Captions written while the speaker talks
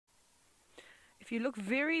If you look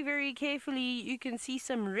very, very carefully, you can see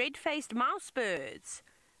some red-faced mouse birds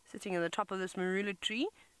sitting on the top of this marula tree.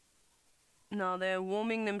 Now they're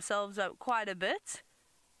warming themselves up quite a bit.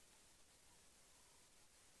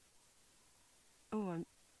 Oh,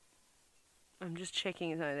 I'm just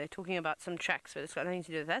checking. No, they're talking about some tracks, but it's got nothing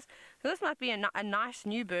to do with us. So this might be a nice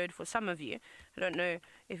new bird for some of you. I don't know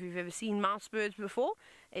if you've ever seen mouse birds before.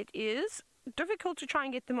 It is difficult to try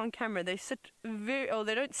and get them on camera. They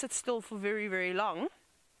they don't sit still for very, very long.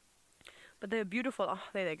 But they're beautiful. Oh,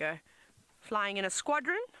 there they go. Flying in a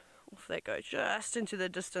squadron. Off they go, just into the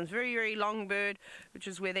distance. Very, very long bird, which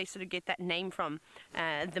is where they sort of get that name from,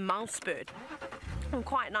 the mouse bird.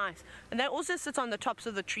 Quite nice. And they also sit on the tops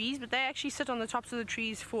of the trees, but they actually sit on the tops of the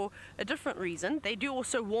trees for a different reason. They do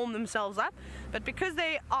also warm themselves up, but because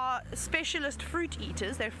they are specialist fruit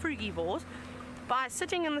eaters, they're frugivores, by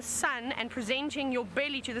sitting in the sun and presenting your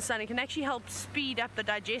belly to the sun, it can actually help speed up the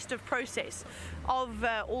digestive process of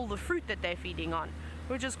all the fruit that they're feeding on,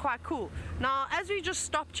 which is quite cool. Now, as we just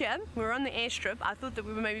stopped here, we're on the airstrip. I thought that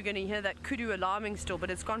we were maybe going to hear that kudu alarming still,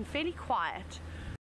 but it's gone fairly quiet.